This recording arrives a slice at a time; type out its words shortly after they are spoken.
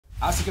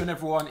How's it going,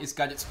 everyone? It's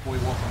GadgetsBoy.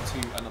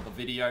 Welcome to another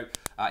video.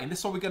 In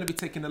this one, we're going to be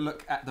taking a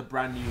look at the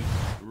brand new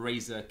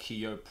RAZER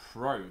Kiyo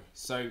Pro.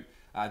 So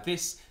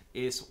this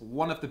is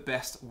one of the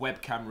best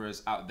web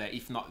cameras out there,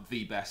 if not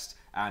the best.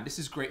 And this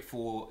is great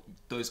for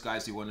those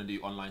guys who want to do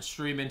online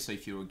streaming. So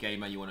if you're a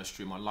gamer, you want to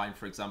stream online,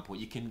 for example,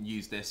 you can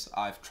use this.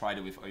 I've tried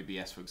it with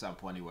OBS, for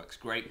example, and it works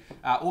great.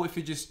 Or if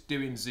you're just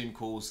doing Zoom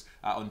calls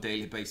on a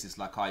daily basis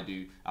like I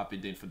do, I've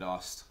been doing for the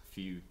last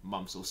few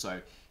months or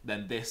so,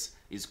 then this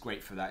is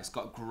great for that. It's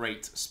got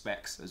great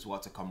specs as well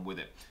to come with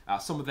it.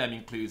 Some of them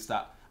includes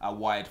that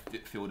wide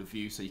field of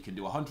view, so you can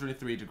do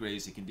 103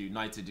 degrees, you can do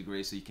 90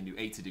 degrees, so you can do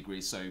 80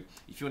 degrees. So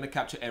if you want to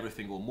capture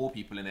everything or more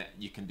people in it,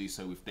 you can do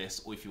so with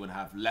this. Or if you want to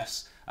have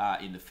less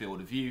in the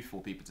field of view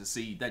for people to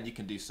see, then you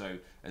can do so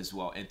as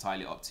well,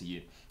 entirely up to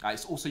you.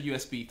 It's also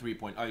USB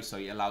 3.0, so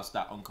it allows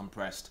that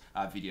uncompressed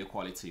video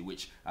quality,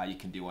 which you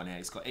can do on here.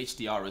 It's got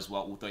HDR as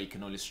well, although you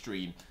can only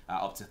stream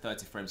up to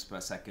 30 frames per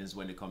second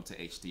when it comes to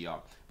HDR.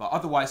 But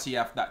otherwise, you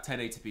have that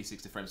 1080p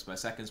 60 frames per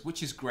second,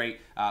 which is great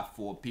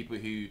for people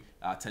who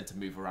tend to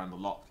move around a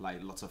lot,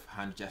 like lots of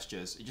hand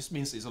gestures. It just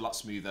means it's a lot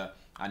smoother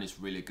and it's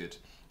really good.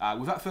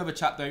 Without further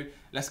chat though,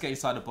 let's get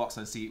inside the box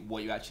and see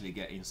what you actually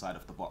get inside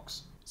of the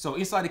box. So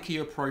inside the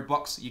Kiyo Pro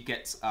box, you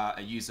get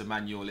a user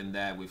manual in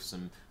there with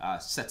some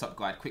setup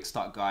guide, quick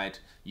start guide.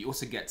 You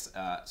also get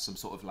some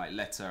sort of like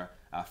letter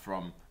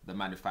from the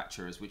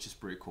manufacturers, which is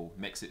pretty cool,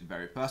 makes it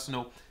very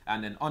personal.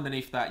 And then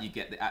underneath that, you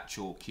get the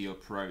actual Kiyo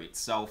Pro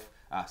itself.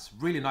 It's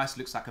really nice,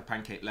 looks like a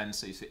pancake lens.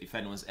 So if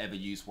anyone's ever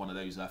used one of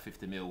those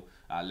 50mm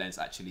lens,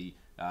 actually,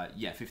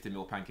 yeah,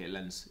 50mm pancake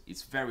lens,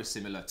 it's very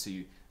similar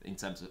to in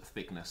terms of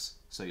thickness.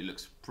 So it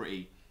looks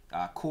pretty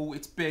cool.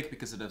 It's big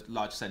because of the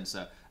large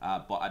sensor,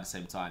 but at the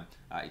same time,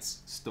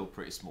 it's still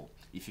pretty small,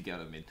 if you get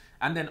what I mean.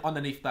 And then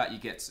underneath that, you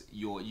get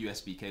your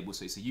USB cable.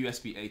 So it's a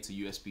USB-A to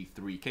USB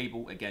 3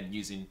 cable, again,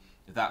 using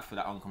that for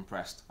that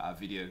uncompressed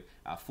video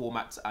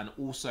format, and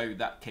also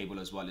that cable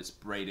as well is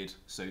braided,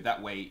 so that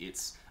way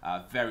it's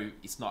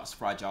not as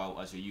fragile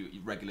as your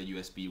regular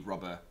USB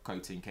rubber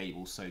coating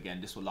cable. So again,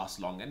 this will last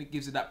long and it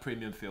gives you that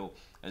premium feel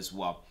as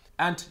well.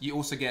 And you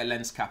also get a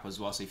lens cap as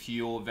well, so if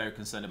you're very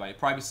concerned about your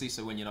privacy,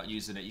 so when you're not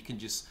using it, you can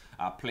just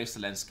place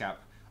the lens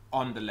cap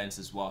on the lens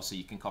as well, so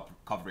you can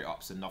cover it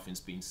up so nothing's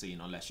being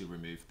seen unless you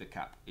remove the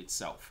cap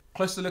itself.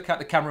 Closer look at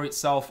the camera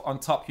itself. On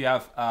top you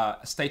have a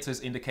status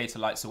indicator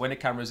light, so when the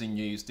camera is in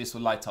use, this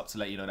will light up to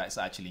let you know that it's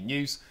actually in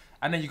use.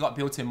 And then you got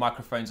built-in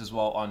microphones as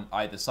well on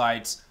either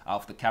sides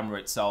of the camera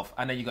itself.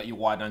 And then you got your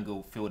wide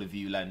angle field of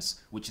view lens,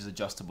 which is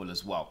adjustable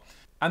as well.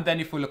 And then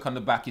if we look on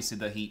the back, you see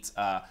the heat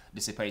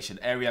dissipation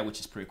area,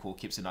 which is pretty cool,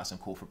 keeps it nice and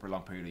cool for a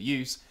prolonged period of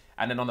use.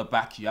 And then on the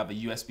back, you have a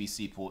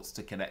USB-C port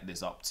to connect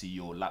this up to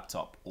your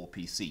laptop or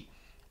PC.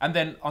 And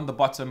then on the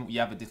bottom, you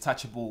have a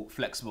detachable,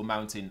 flexible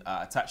mounting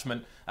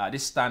attachment.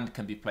 This stand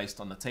can be placed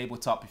on the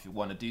tabletop if you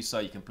want to do so.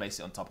 You can place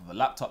it on top of a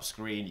laptop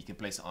screen. You can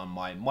place it on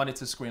my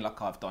monitor screen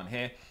like I've done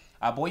here.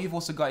 But what you've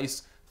also got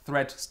is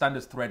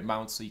standard thread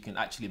mount, so you can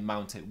actually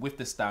mount it with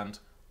the stand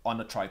on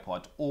a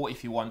tripod. Or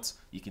if you want,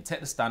 you can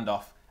take the stand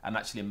off and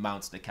actually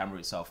mount the camera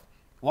itself.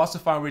 What I also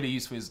found really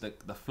useful is the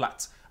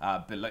flat,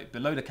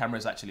 below the camera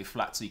is actually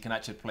flat, so you can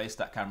actually place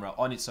that camera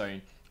on its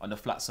own on a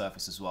flat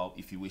surface as well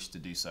if you wish to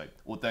do so.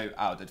 Although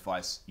I would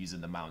advise using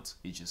the mount,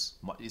 it's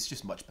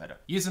just much better.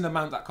 Using the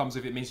mount that comes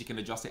with it means you can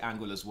adjust the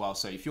angle as well.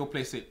 So if you're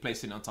placing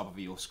it on top of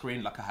your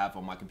screen like I have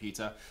on my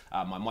computer,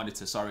 my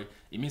monitor, sorry,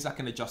 it means I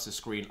can adjust the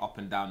screen up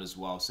and down as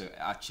well, so it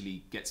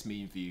actually gets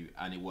me in view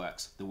and it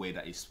works the way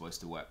that it's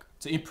supposed to work.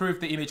 To improve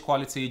the image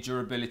quality,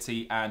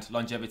 durability and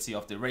longevity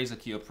of the RAZER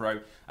Kiyo Pro,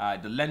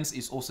 the lens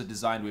is also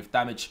designed with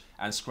damage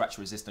and scratch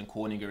resistant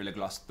Corning Gorilla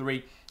Glass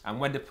 3. And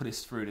when they put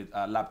this through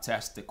the lab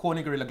test, the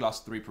Corning Gorilla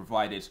Glass 3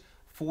 provided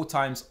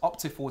up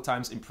to 4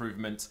 times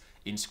improvement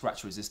in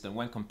scratch resistance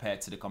when compared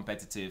to the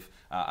competitive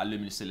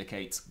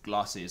aluminosilicate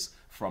glasses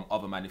from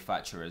other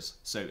manufacturers.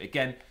 So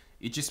again,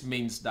 it just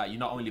means that you're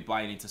not only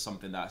buying into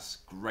something that's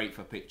great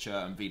for picture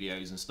and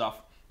videos and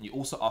stuff, it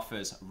also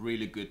offers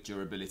really good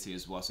durability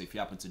as well. So if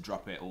you happen to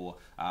drop it or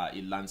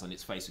it lands on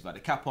its face without the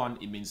cap on,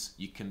 it means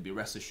you can be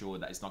rest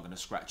assured that it's not going to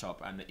scratch up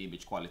and the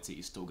image quality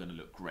is still going to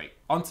look great.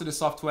 Onto the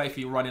software, if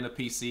you're running a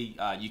PC,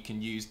 you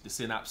can use the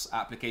Synapse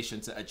application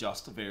to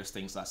adjust various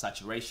things like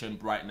saturation,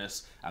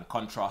 brightness, and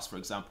contrast, for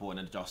example, and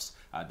adjust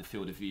the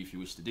field of view if you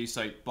wish to do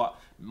so. But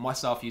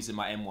myself, using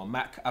my M1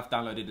 Mac, I've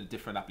downloaded a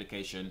different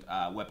application,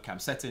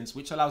 Webcam Settings,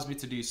 which allows me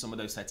to do some of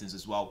those settings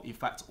as well. In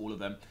fact, all of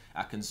them.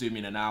 I can zoom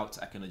in and out,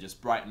 I can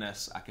adjust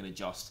brightness, I can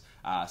adjust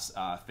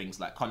things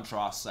like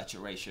contrast,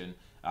 saturation,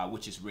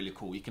 which is really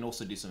cool. You can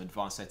also do some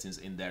advanced settings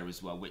in there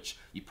as well, which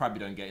you probably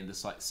don't get in the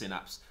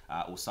Synapse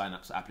or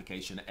Synapse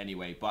application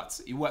anyway,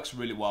 but it works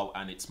really well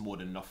and it's more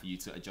than enough for you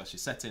to adjust your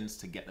settings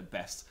to get the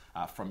best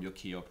from your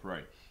Kiyo Pro.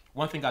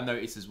 One thing I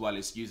noticed as well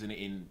is using it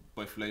in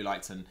both low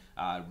lights and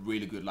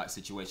really good light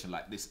situation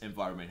like this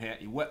environment here.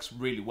 It works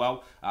really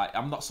well.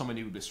 I'm not someone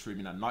who would be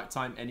streaming at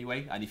nighttime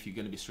anyway, and if you're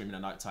going to be streaming at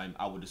nighttime,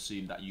 I would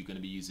assume that you're going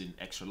to be using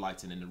extra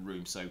lighting in the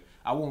room, so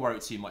I won't worry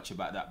too much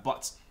about that.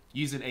 But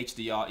using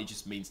HDR, it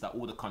just means that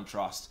all the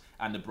contrast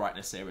and the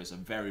brightness areas are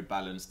very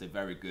balanced. They're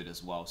very good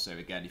as well. So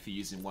again, if you're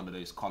using one of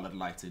those colored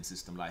lighting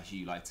system like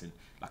hue lighting,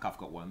 like I've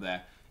got one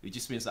there, it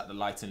just means that the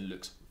lighting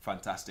looks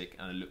fantastic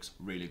and it looks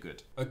really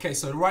good. Okay,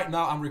 so right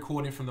now I'm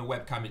recording from the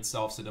webcam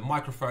itself, so the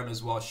microphone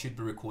as well should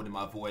be recording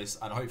my voice,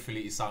 and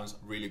hopefully it sounds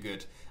really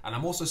good. And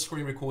I'm also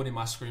screen recording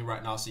my screen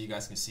right now so you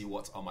guys can see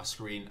what's on my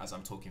screen as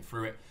I'm talking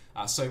through it.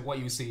 So what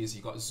you see is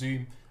you've got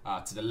zoom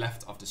to the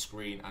left of the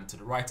screen, and to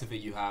the right of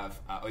it you have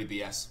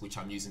OBS, which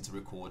I'm using to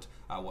record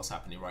what's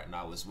happening right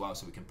now as well,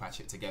 so we can patch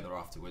it together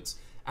afterwards.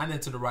 And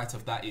then to the right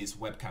of that is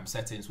webcam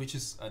settings, which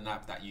is an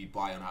app that you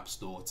buy on App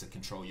Store to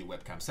control your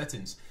webcam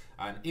settings.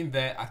 And in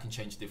there I can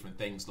change different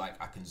things, like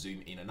I can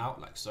zoom in and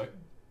out like so.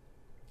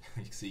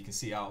 So you can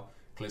see how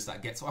close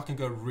that gets. So I can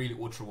go really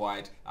ultra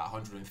wide at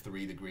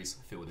 103 degrees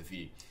field of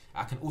view.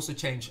 I can also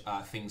change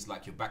things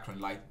like your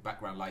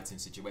background lighting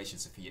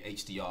situations. So for your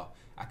HDR,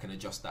 I can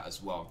adjust that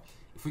as well.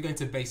 If we go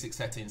into basic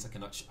settings, I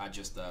can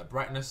adjust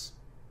brightness.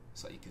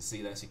 So you can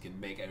see this, you can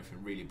make everything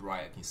really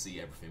bright, you can see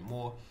everything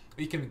more.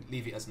 Or you can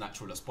leave it as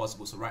natural as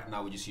possible. So right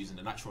now we're just using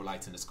the natural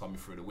lighting that's coming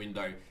through the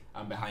window,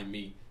 and behind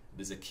me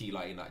there's a key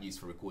lighting that I use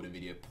for recording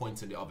video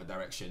pointing the other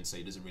direction, so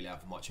it doesn't really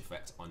have much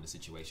effect on the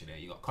situation here.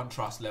 You got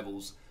contrast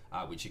levels,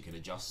 which you can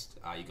adjust.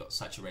 You got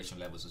saturation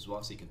levels as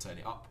well, so you can turn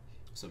it up,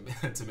 so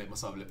to make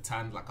myself look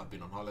tanned like I've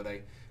been on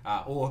holiday,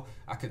 or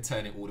I can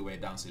turn it all the way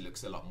down so it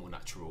looks a lot more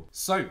natural.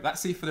 So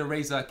that's it for the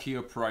RAZER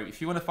Kiyo Pro. If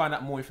you want to find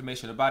out more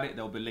information about it,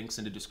 there'll be links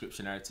in the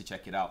description area to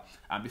check it out.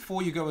 And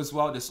before you go as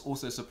well, there's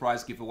also a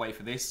surprise giveaway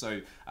for this.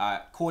 So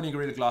Corning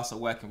Gorilla Glass are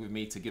working with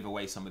me to give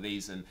away some of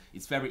these, and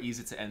it's very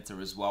easy to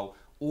enter as well.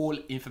 All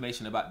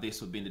information about this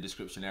will be in the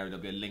description area.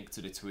 There'll be a link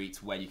to the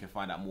tweet where you can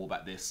find out more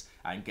about this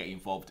and get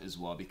involved as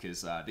well,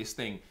 because this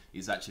thing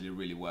is actually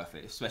really worth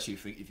it, especially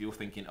if you're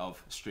thinking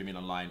of streaming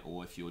online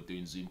or if you're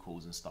doing Zoom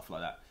calls and stuff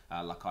like that,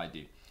 like I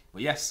do.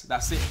 But yes,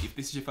 that's it. If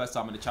this is your first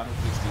time on the channel,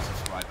 please do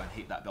subscribe and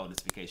hit that bell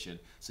notification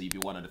so you'll be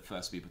one of the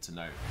first people to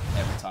know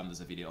every time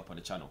there's a video up on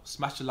the channel.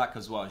 Smash the like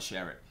as well and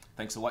share it.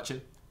 Thanks for watching.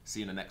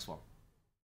 See you in the next one.